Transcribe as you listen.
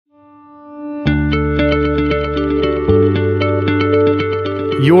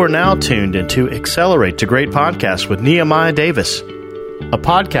You are now tuned into Accelerate to Great Podcast with Nehemiah Davis, a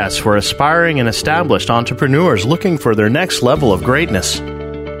podcast for aspiring and established entrepreneurs looking for their next level of greatness.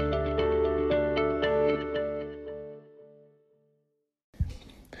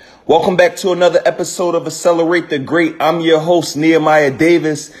 Welcome back to another episode of Accelerate the Great. I'm your host, Nehemiah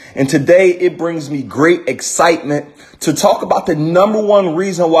Davis, and today it brings me great excitement to talk about the number one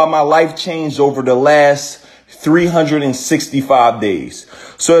reason why my life changed over the last 365 days.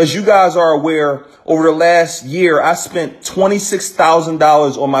 So as you guys are aware, over the last year, I spent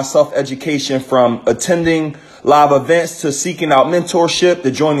 $26,000 on my self-education, from attending live events to seeking out mentorship,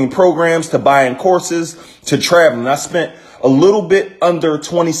 to joining programs, to buying courses, to traveling. I spent a little bit under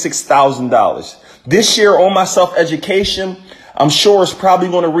 $26,000. This year on my self-education, I'm sure it's probably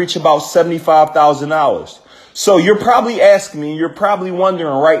going to reach about $75,000. So you're probably asking me, you're probably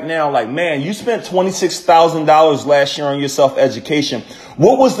wondering right now, like, man, you spent $26,000 last year on your self-education.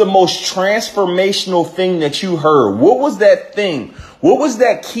 What was the most transformational thing that you heard? What was that thing? What was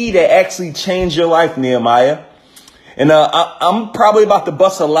that key that actually changed your life, Nehemiah? And I'm probably about to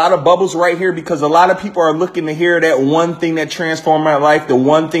bust a lot of bubbles right here, because a lot of people are looking to hear that one thing that transformed my life, the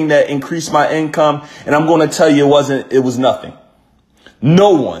one thing that increased my income. And I'm going to tell you it was nothing.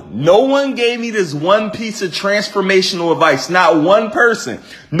 No one gave me this one piece of transformational advice. Not one person.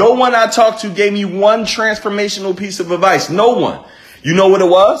 No one I talked to gave me one transformational piece of advice. No one. You know what it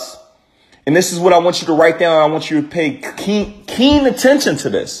was? And this is what I want you to write down. I want you to pay keen attention to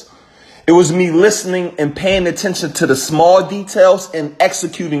this. It was me listening and paying attention to the small details and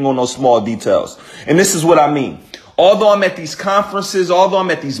executing on those small details. And this is what I mean. Although I'm at these conferences, although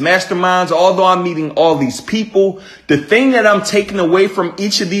I'm at these masterminds, although I'm meeting all these people, the thing that I'm taking away from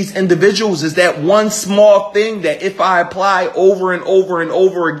each of these individuals is that one small thing that if I apply over and over and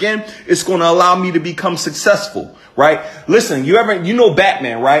over again, it's going to allow me to become successful, right? Listen, you know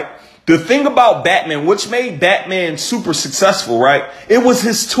Batman, right? The thing about Batman, which made Batman super successful, right? It was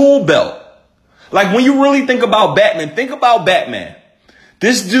his tool belt. Like, when you really think about Batman, think about Batman.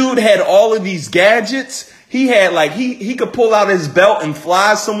 This dude had all of these gadgets. He had he could pull out his belt and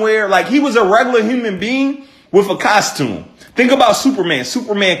fly somewhere. Like, he was a regular human being with a costume. Think about Superman.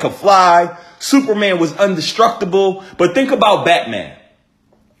 Superman could fly. Superman was indestructible. But think about Batman.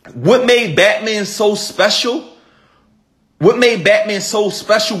 What made Batman so special? What made Batman so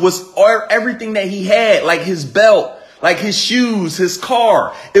special was everything that he had, like his belt, like his shoes, his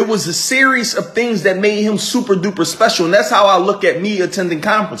car. It was a series of things that made him super duper special. And that's how I look at me attending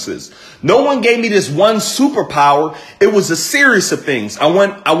conferences. No one gave me this one superpower. It was a series of things. I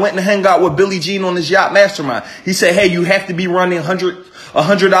went and hung out with Billy Jean on his Yacht Mastermind. He said, hey, you have to be running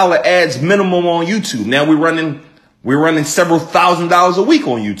 $100 ads minimum on YouTube. Now we're running several $1,000s a week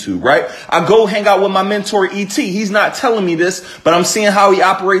on YouTube, right? I go hang out with my mentor, ET. He's not telling me this, but I'm seeing how he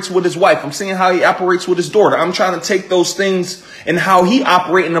operates with his wife. I'm seeing how he operates with his daughter. I'm trying to take those things and how he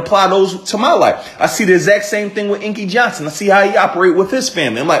operates and apply those to my life. I see the exact same thing with Inky Johnson. I see how he operates with his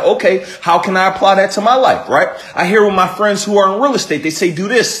family. I'm like, okay, how can I apply that to my life, right? I hear with my friends who are in real estate, they say, do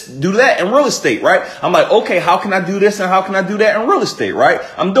this, do that in real estate, right? I'm like, okay, how can I do this and how can I do that in real estate, right?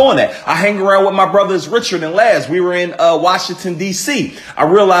 I'm doing that. I hang around with my brothers, Richard and Laz. We were in Washington, D.C. I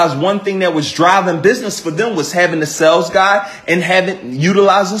realized one thing that was driving business for them was having a sales guy and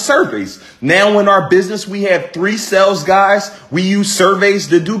utilizing surveys. Now in our business, we have 3 sales guys. We use surveys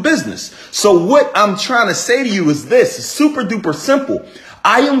to do business. So what I'm trying to say to you is this. It's super duper simple.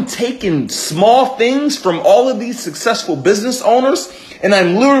 I am taking small things from all of these successful business owners, and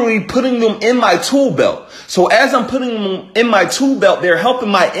I'm literally putting them in my tool belt. So as I'm putting them in my tool belt, they're helping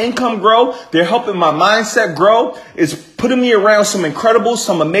my income grow. They're helping my mindset grow. It's putting me around some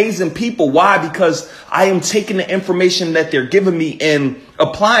amazing people. Why? Because I am taking the information that they're giving me and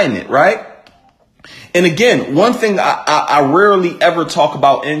applying it, right? And again, one thing I rarely ever talk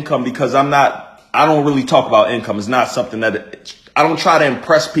about income, because I don't really talk about income. It's not something that I don't try to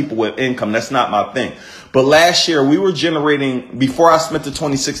impress people with income. That's not my thing. But last year we were generating, before I spent the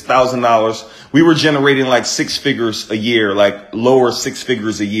 $26,000, we were generating like 6 figures a year, like lower 6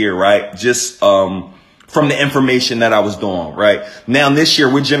 figures a year, right? Just, from the information that I was doing, right? Now this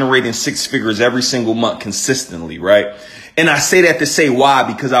year we're generating 6 figures every single month consistently, right? And I say that to say why,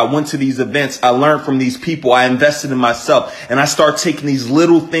 because I went to these events. I learned from these people. I invested in myself, and I start taking these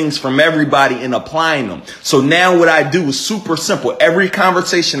little things from everybody and applying them. So now what I do is super simple. Every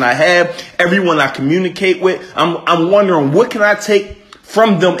conversation I have, everyone I communicate with, I'm wondering, what can I take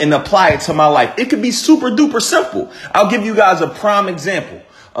from them and apply it to my life? It could be super duper simple. I'll give you guys a prime example.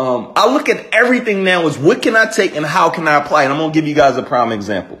 I look at everything now as what can I take and how can I apply it? I'm going to give you guys a prime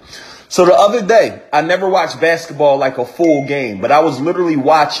example. So the other day, I never watched basketball like a full game, but I was literally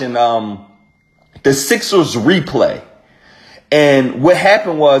watching the Sixers replay. And what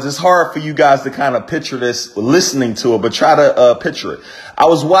happened was, it's hard for you guys to kind of picture this listening to it, but try to picture it. I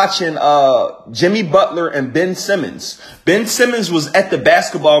was watching Jimmy Butler and Ben Simmons. Ben Simmons was at the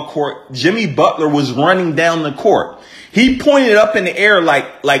basketball court. Jimmy Butler was running down the court. He pointed up in the air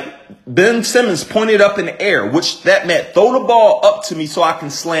like Ben Simmons pointed up in the air, which that meant throw the ball up to me so I can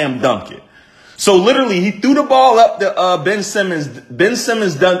slam dunk it. So literally, he threw the ball up to Ben Simmons. Ben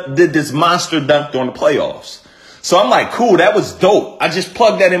Simmons did this monster dunk during the playoffs. So I'm like, cool, that was dope. I just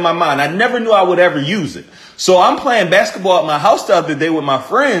plugged that in my mind. I never knew I would ever use it. So I'm playing basketball at my house the other day with my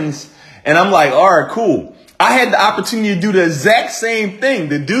friends, and I'm like, all right, cool. I had the opportunity to do the exact same thing.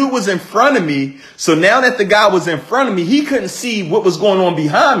 The dude was in front of me. So now that the guy was in front of me, he couldn't see what was going on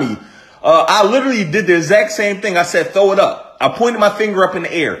behind me. I literally did the exact same thing. I said, throw it up. I pointed my finger up in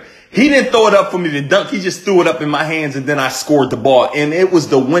the air. He didn't throw it up for me to dunk. He just threw it up in my hands, and then I scored the ball. And it was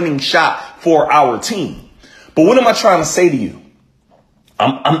the winning shot for our team. But what am I trying to say to you?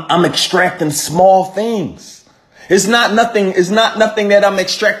 I'm extracting small things. It's not nothing that I'm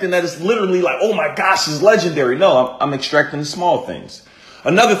extracting that is literally like, oh my gosh, it's legendary. No, I'm extracting the small things.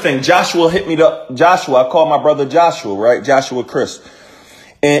 Another thing, Joshua hit me up. Joshua, I called my brother Joshua, right? Joshua Chris.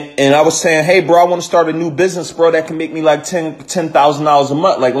 And I was saying, hey, bro, I want to start a new business, bro, that can make me like $10,000 a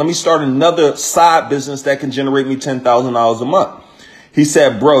month. Like, let me start another side business that can generate me $10,000 a month. He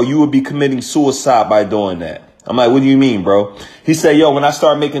said, bro, you would be committing suicide by doing that. I'm like, what do you mean, bro? He said, yo, when I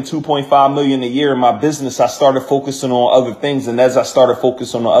started making $2.5 million a year in my business, I started focusing on other things. And as I started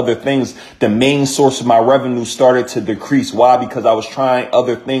focusing on other things, the main source of my revenue started to decrease. Why? Because I was trying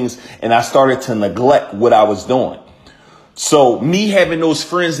other things and I started to neglect what I was doing. So me having those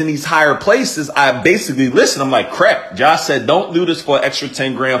friends in these higher places, I basically listen. I'm like, crap. Josh said, don't do this for an extra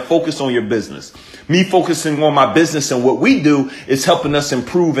 10 grand. Focus on your business. Me focusing on my business and what we do is helping us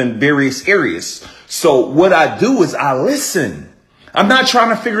improve in various areas. So what I do is I listen. I'm not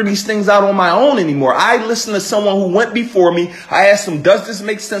trying to figure these things out on my own anymore. I listen to someone who went before me. I ask them, does this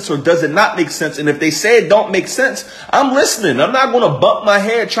make sense or does it not make sense? And if they say it don't make sense, I'm listening. I'm not going to bump my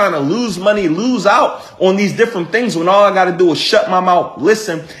head trying to lose money, lose out on these different things when all I got to do is shut my mouth,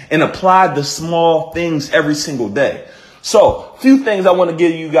 listen, and apply the small things every single day. So a few things I want to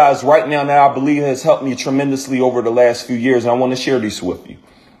give you guys right now that I believe has helped me tremendously over the last few years. And I want to share these with you.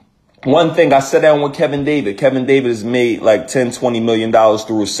 One thing, I sat down with Kevin David. Kevin David has made like $10-20 million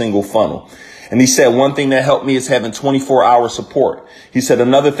through a single funnel. And he said, one thing that helped me is having 24-hour support. He said,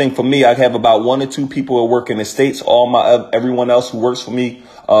 another thing for me, I have about 1 or 2 people who work in the States. Everyone else who works for me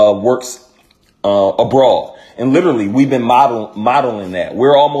works abroad. And literally, we've been modeling that.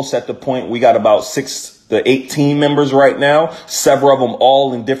 We're almost at the point we got about 6 to 8 team members right now, several of them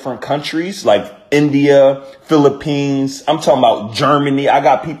all in different countries like India, Philippines. I'm talking about Germany. I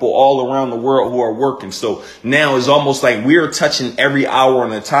got people all around the world who are working. So now it's almost like we're touching every hour on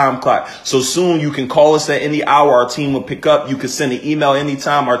the time clock. So soon you can call us at any hour. Our team will pick up. You can send an email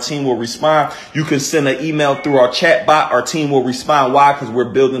anytime. Our team will respond. You can send an email through our chat bot. Our team will respond. Why? Because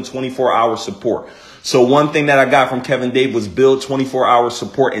we're building 24-hour support. So one thing that I got from Kevin Dave was build 24-hour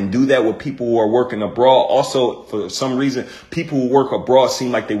support and do that with people who are working abroad. Also, for some reason, people who work abroad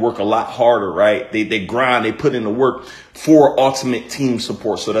seem like they work a lot harder, right? They grind, they put in the work for ultimate team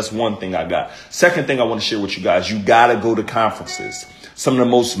support. So that's one thing I got. Second thing I want to share with you guys, you got to go to conferences. Some of the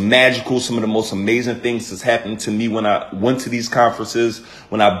most magical, some of the most amazing things that's happened to me when I went to these conferences,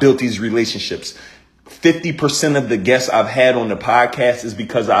 when I built these relationships. 50% of the guests I've had on the podcast is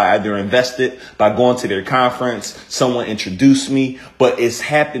because I either invested by going to their conference, someone introduced me, but it's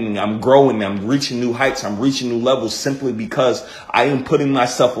happening. I'm growing. I'm reaching new heights. I'm reaching new levels simply because I am putting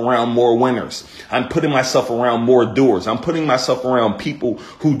myself around more winners. I'm putting myself around more doers. I'm putting myself around people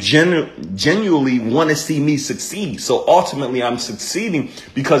who genuinely want to see me succeed. So ultimately, I'm succeeding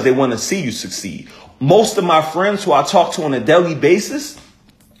because they want to see you succeed. Most of my friends who I talk to on a daily basis,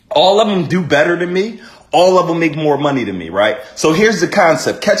 all of them do better than me. All of them make more money than me, right? So here's the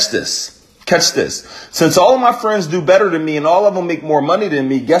concept. Catch this. Catch this. Since all of my friends do better than me and all of them make more money than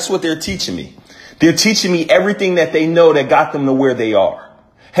me, guess what they're teaching me? They're teaching me everything that they know that got them to where they are.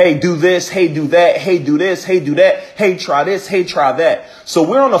 Hey, do this. Hey, do that. Hey, do this. Hey, do that. Hey, try this. Hey, try that. So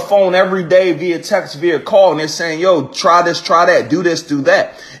we're on the phone every day via text, via call, and they're saying, yo, try this, try that, do this, do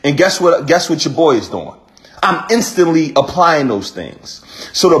that. And guess what your boy is doing? I'm instantly applying those things.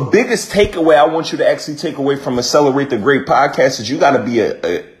 So the biggest takeaway I want you to actually take away from Accelerate the Great podcast is you got to be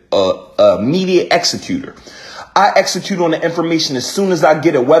a immediate executor. I execute on the information as soon as I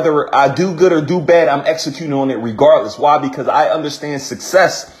get it, whether I do good or do bad. I'm executing on it regardless. Why? Because I understand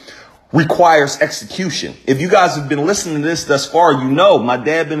success requires execution. If you guys have been listening to this thus far, you know my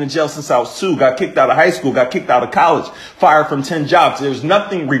dad been in jail since I was 2, got kicked out of high school, got kicked out of college, fired from 10 jobs. There's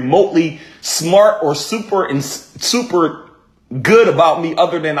nothing remotely smart or super good about me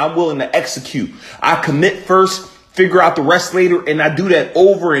other than I'm willing to execute. I commit first, figure out the rest later, and I do that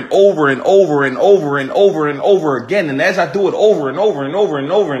over and over and over and over and over and over again. And as I do it over and over and over and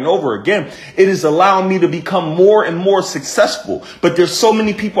over and over again, it is allowing me to become more and more successful. But there's so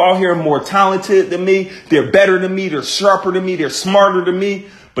many people out here more talented than me. They're better than me. They're sharper than me. They're smarter than me,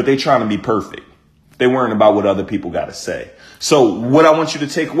 but they trying to be perfect. They worrying about what other people got to say. So what I want you to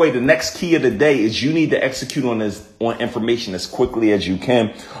take away, the next key of the day is you need to execute on information as quickly as you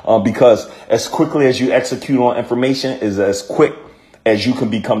can, because as quickly as you execute on information is as quick as you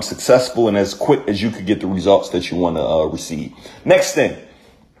can become successful and as quick as you can get the results that you want to receive. Next thing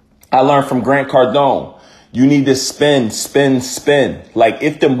I learned from Grant Cardone, you need to spend. Like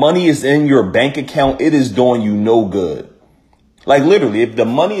if the money is in your bank account, it is doing you no good. Like literally, if the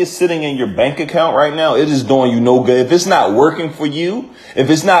money is sitting in your bank account right now, it is doing you no good. If it's not working for you,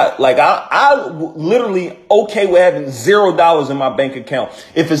 if it's not like I literally okay with having $0 in my bank account.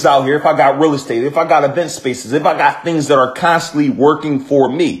 If it's out here, if I got real estate, if I got event spaces, if I got things that are constantly working for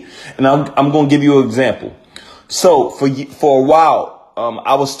me. And I'm going to give you an example. So for a while,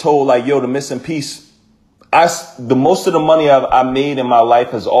 I was told like, yo, the missing piece. The most of the money I made in my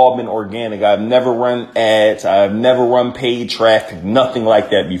life has all been organic. I've never run ads. I've never run paid traffic, nothing like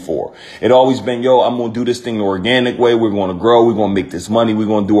that before. It always been, yo, I'm going to do this thing the organic way. We're going to grow. We're going to make this money. We're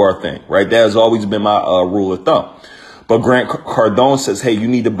going to do our thing, right? That has always been my rule of thumb. But Grant Cardone says, hey, you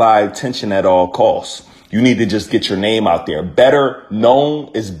need to buy attention at all costs. You need to just get your name out there. Better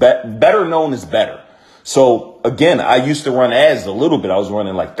known is better. So again, I used to run ads a little bit. I was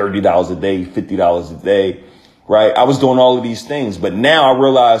running like $30 a day, $50 a day, right? I was doing all of these things. But now I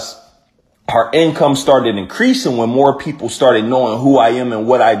realize our income started increasing when more people started knowing who I am and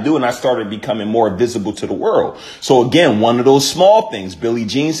what I do. And I started becoming more visible to the world. So again, one of those small things, Billy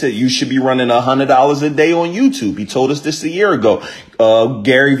Jean said you should be running $100 a day on YouTube. He told us this a year ago.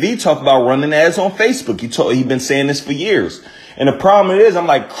 Gary Vee talked about running ads on Facebook. He'd been saying this for years. And the problem is, I'm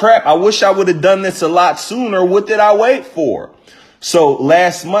like, crap, I wish I would have done this a lot sooner. What did I wait for? So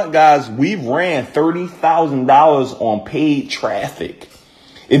last month, guys, we ran $30,000 on paid traffic.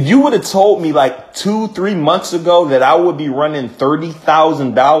 If you would have told me like 2-3 months ago that I would be running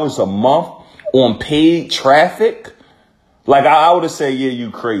 $30,000 a month on paid traffic, like I would have said, yeah, you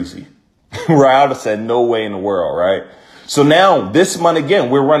crazy, right? I would have said no way in the world, right? So now this month, again,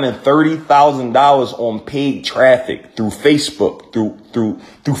 we're running $30,000 on paid traffic through Facebook, through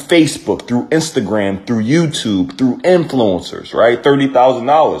Facebook, through Instagram, through YouTube, through influencers, right?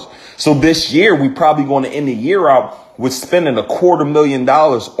 $30,000. So this year, we're probably going to end the year out with spending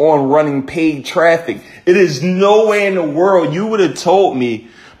 $250,000 on running paid traffic. It is no way in the world you would have told me.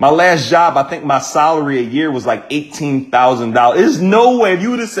 My last job, I think my salary a year was like $18,000. There's no way. If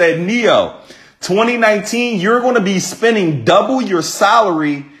you would have said, Neo, 2019, you're going to be spending double your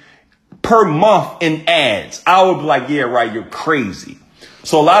salary per month in ads, I would be like, yeah, right, you're crazy.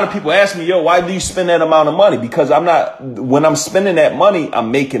 So a lot of people ask me, yo, why do you spend that amount of money? Because when I'm spending that money,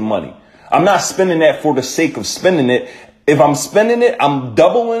 I'm making money. I'm not spending that for the sake of spending it. If I'm spending it, I'm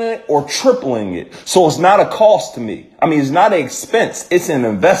doubling it or tripling it. So it's not a cost to me. I mean, it's not an expense. It's an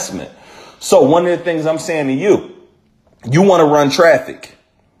investment. So one of the things I'm saying to you, you want to run traffic.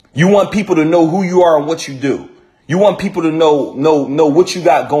 You want people to know who you are and what you do. You want people to know what you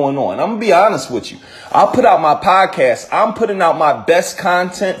got going on. I'm going to be honest with you. I'll put out my podcast. I'm putting out my best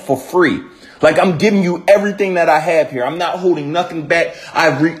content for free. Like I'm giving you everything that I have here. I'm not holding nothing back.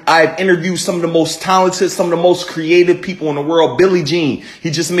 I've interviewed some of the most talented, some of the most creative people in the world. Billy Jean,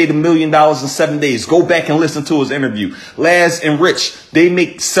 he just made $1 million in 7 days. Go back and listen to his interview. Laz and Rich, they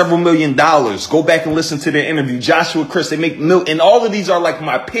make several $1 million. Go back and listen to their interview. Joshua Chris, they make and all of these are like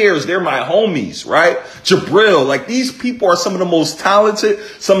my peers. They're my homies, right? Jabril, like these people are some of the most talented,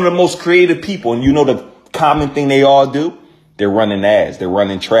 some of the most creative people. And you know the common thing they all do? They're running ads. They're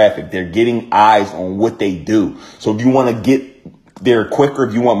running traffic. They're getting eyes on what they do. So if you want to get there quicker,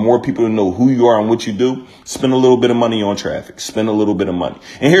 if you want more people to know who you are and what you do, spend a little bit of money on traffic. Spend a little bit of money.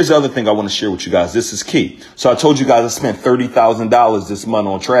 And here's the other thing I want to share with you guys. This is key. So I told you guys I spent $30,000 this month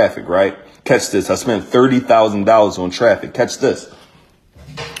on traffic, right? Catch this. I spent $30,000 on traffic. Catch this.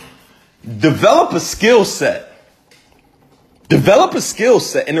 Develop a skill set. Develop a skill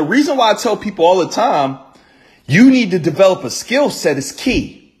set. And the reason why I tell people all the time, you need to develop a skill set is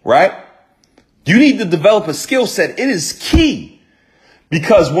key, right? You need to develop a skill set. It is key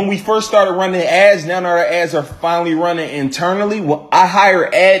Because when we first started running ads, now our ads are finally running internally. Well, I hire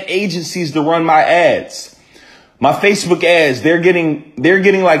ad agencies to run my ads. My Facebook ads, they're getting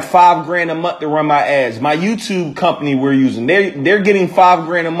like $5,000 a month to run my ads. My YouTube company we're using, they're getting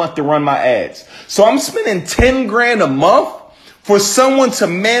 $5,000 a month to run my ads. So I'm spending $10,000 a month for someone to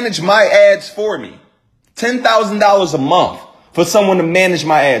manage my ads for me. $10,000 a month for someone to manage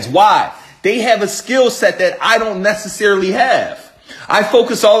my ads. Why? They have a skill set that I don't necessarily have. I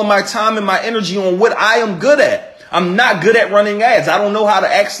focus all of my time and my energy on what I am good at. I'm not good at running ads. I don't know how to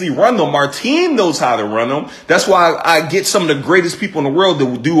actually run them. Our team knows how to run them. That's why I get some of the greatest people in the world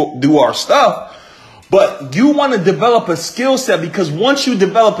to do our stuff. But you want to develop a skill set, because once you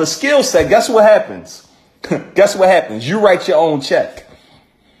develop a skill set, guess what happens? Guess what happens? You write your own check.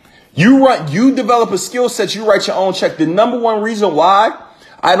 You develop a skill set, you write your own check. The number one reason why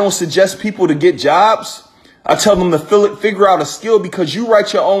I don't suggest people to get jobs, I tell them to figure out a skill, because you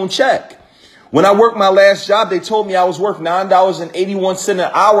write your own check. When I worked my last job, they told me I was worth $9.81 an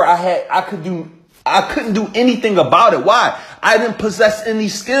hour. I couldn't do anything about it. Why? I didn't possess any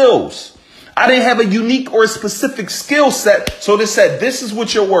skills. I didn't have a unique or specific skill set. So they said, this is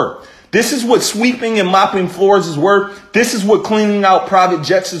what you're worth. This is what sweeping and mopping floors is worth. This is what cleaning out private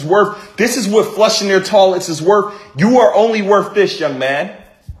jets is worth. This is what flushing their toilets is worth. You are only worth this, young man.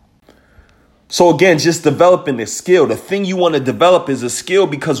 So again, just developing a skill. The thing you want to develop is a skill,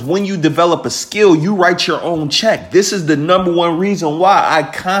 because when you develop a skill, you write your own check. This is the number one reason why I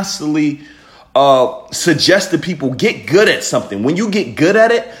constantly suggest to people, get good at something. When you get good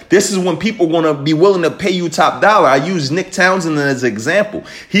at it, this is when people want to be willing to pay you top dollar. I use Nick Townsend as an example.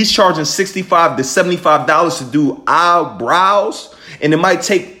 He's charging $65 to $75 to do eyebrows, and it might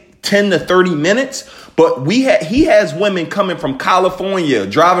take 10 to 30 minutes. But he has women coming from California,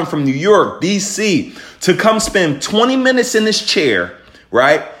 driving from New York, DC, to come spend 20 minutes in this chair,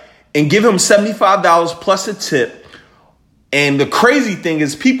 right? And give him $75 plus a tip. And the crazy thing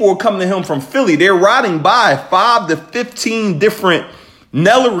is, people are coming to him from Philly. They're riding by 5 to 15 different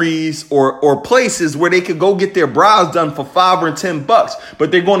Nelleries or places where they could go get their brows done for $5 or $10,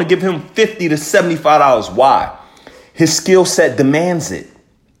 but they're going to give him $50 to $75. Why? His skill set demands it.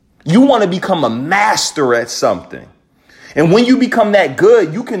 You want to become a master at something. And when you become that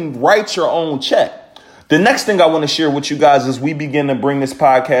good, you can write your own check. The next thing I want to share with you guys as we begin to bring this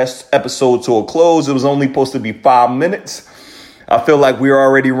podcast episode to a close. It was only supposed to be 5 minutes. I feel like we're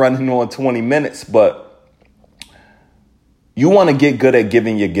already running on 20 minutes, but you want to get good at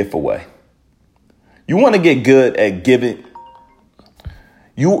giving your gift away. You want to get good at giving.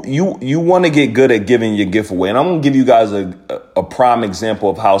 You want to get good at giving your gift away. And I'm going to give you guys a prime example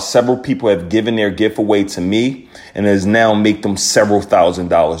of how several people have given their gift away to me, and has now make them several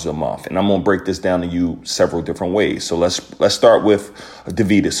 $1,000s a month. And I'm going to break this down to you several different ways. So let's start with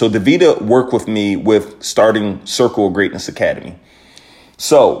Davida. So Davida worked with me with starting Circle of Greatness Academy.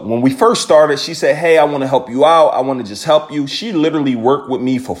 So when we first started, she said, hey, I want to help you out. I want to just help you. She literally worked with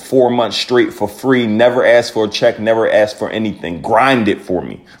me for 4 months straight for free. Never asked for a check, never asked for anything. Grinded for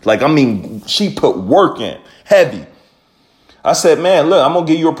me. She put work in heavy. I said, man, look, I'm going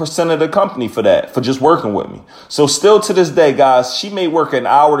to give you a % of the company for that, for just working with me. So still to this day, guys, she may work an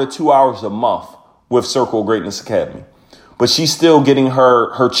hour to 2 hours a month with Circle of Greatness Academy. But she's still getting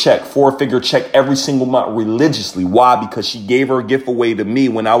her check, 4-figure check every single month religiously. Why? Because she gave her gift away to me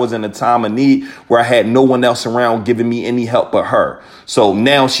when I was in a time of need where I had no one else around giving me any help but her. So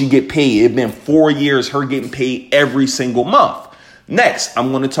now she get paid. It's been 4 years, her getting paid every single month. Next,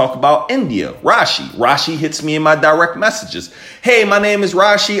 I'm going to talk about India, Rashi. Rashi hits me in my direct messages. Hey, my name is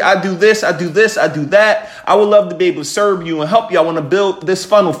Rashi. I do this, I do this, I do that. I would love to be able to serve you and help you. I want to build this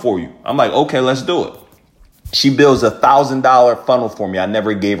funnel for you. I'm like, okay, let's do it. She builds $1,000 funnel for me. I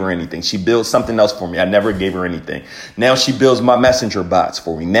never gave her anything. She builds something else for me. I never gave her anything. Now she builds my messenger bots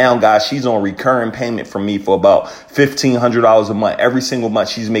for me. Now, guys, she's on recurring payment from me for about $1,500 a month. Every single month,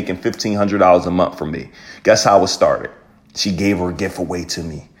 she's making $1,500 a month from me. Guess how it started? She gave her gift away to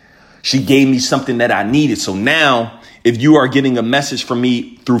me. She gave me something that I needed. So now, if you are getting a message from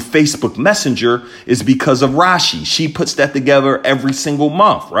me through Facebook Messenger, it's because of Rashi. She puts that together every single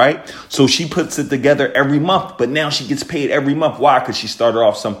month, right? So she puts it together every month, but now she gets paid every month. Why? Because she started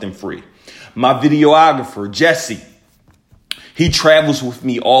off something free. My videographer, Jesse, he travels with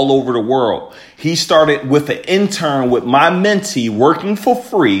me all over the world. He started with an intern with my mentee working for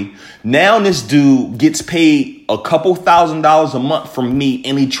free. Now this dude gets paid a couple $1,000s a month from me,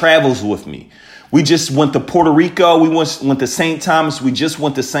 and he travels with me. We just went to Puerto Rico. We went to St. Thomas. We just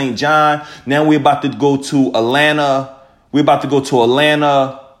went to St. John. Now we're about to go to Atlanta. We're about to go to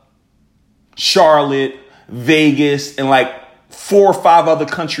Atlanta, Charlotte, Vegas, and 4 or 5 other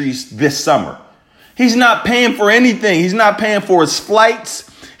countries this summer. He's not paying for anything. He's not paying for his flights.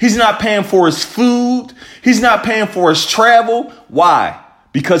 He's not paying for his food. He's not paying for his travel. Why?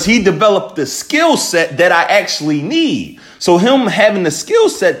 Because he developed the skill set that I actually need. So him having the skill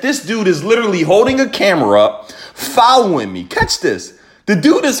set, this dude is literally holding a camera up, following me. Catch this. The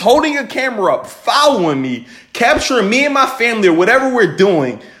dude is holding a camera up, following me, capturing me and my family or whatever we're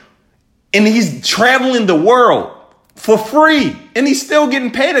doing. And he's traveling the world for free. And he's still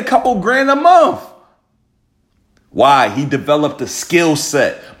getting paid a couple grand a month. Why? He developed a skill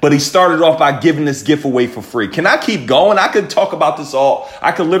set, but he started off by giving this gift away for free. Can I keep going? I could talk about this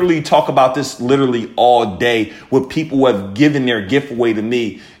I could literally talk about this literally all day with people who have given their gift away to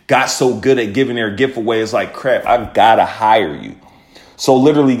me, got so good at giving their gift away. It's like, crap, I've got to hire you. So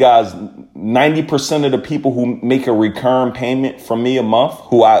literally, guys, 90% of the people who make a recurring payment from me a month,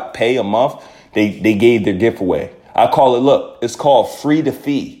 who I pay a month, they gave their gift away. I call it, it's called free to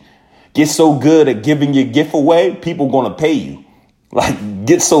fee. Get so good at giving your gift away, people going to pay you. Like,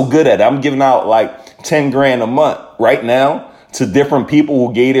 get so good at it. I'm giving out like 10 grand a month right now to different people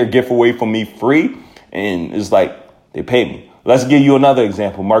who gave their gift away from me free. And it's like, they pay me. Let's give you another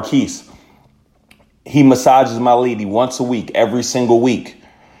example. Marquise. He massages my lady once a week, every single week.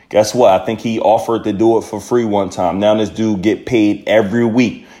 Guess what? I think he offered to do it for free one time. Now this dude get paid every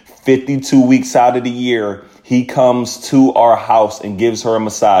week, 52 weeks out of the year. He comes to our house and gives her a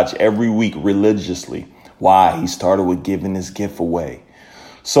massage every week religiously. Why? He started with giving his gift away.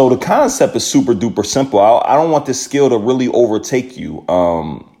 So the concept is super duper simple. I don't want this skill to really overtake you.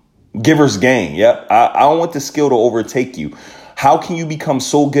 Giver's gain. Yep. I don't want this skill to overtake you. How can you become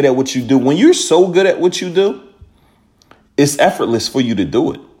so good at what you do? When you're so good at what you do, it's effortless for you to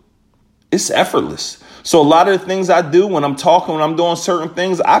do it. It's effortless. So a lot of the things I do when I'm talking, when I'm doing certain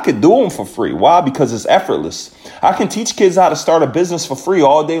things, I could do them for free. Why? Because it's effortless. I can teach kids how to start a business for free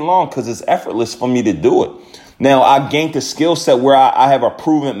all day long because it's effortless for me to do it. Now, I gained a skill set where I have a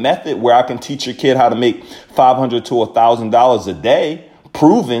proven method where I can teach a kid how to make $500 to $1,000 a day.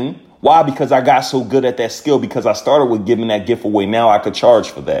 Proven. Why? Because I got so good at that skill, because I started with giving that gift away. Now I could charge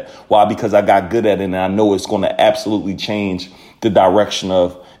for that. Why? Because I got good at it and I know it's going to absolutely change the direction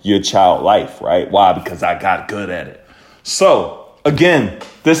of your child life, right? Why? Because I got good at it. So again,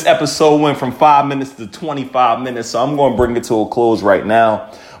 this episode went from 5 minutes to 25 minutes. So I'm going to bring it to a close right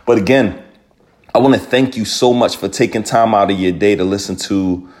now. But again, I want to thank you so much for taking time out of your day to listen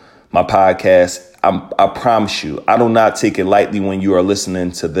to my podcast. I promise you, I do not take it lightly when you are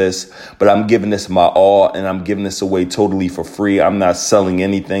listening to this, but I'm giving this my all and I'm giving this away totally for free. I'm not selling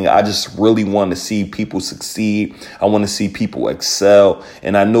anything. I just really want to see people succeed. I want to see people excel.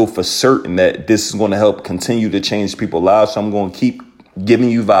 And I know for certain that this is going to help continue to change people's lives. So I'm going to keep giving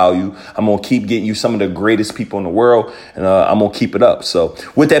you value. I'm going to keep getting you some of the greatest people in the world, and I'm going to keep it up. So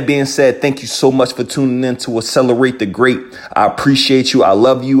with that being said, thank you so much for tuning in to Accelerate the Great. I appreciate you. I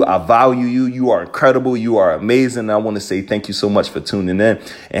love you. I value you. You are incredible. You are amazing. I want to say thank you so much for tuning in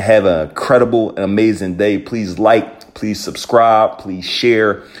and have an incredible and amazing day. Please like, please subscribe, please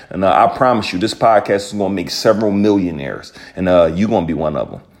share. And I promise you, this podcast is going to make several millionaires, and you're going to be one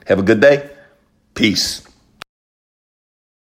of them. Have a good day. Peace.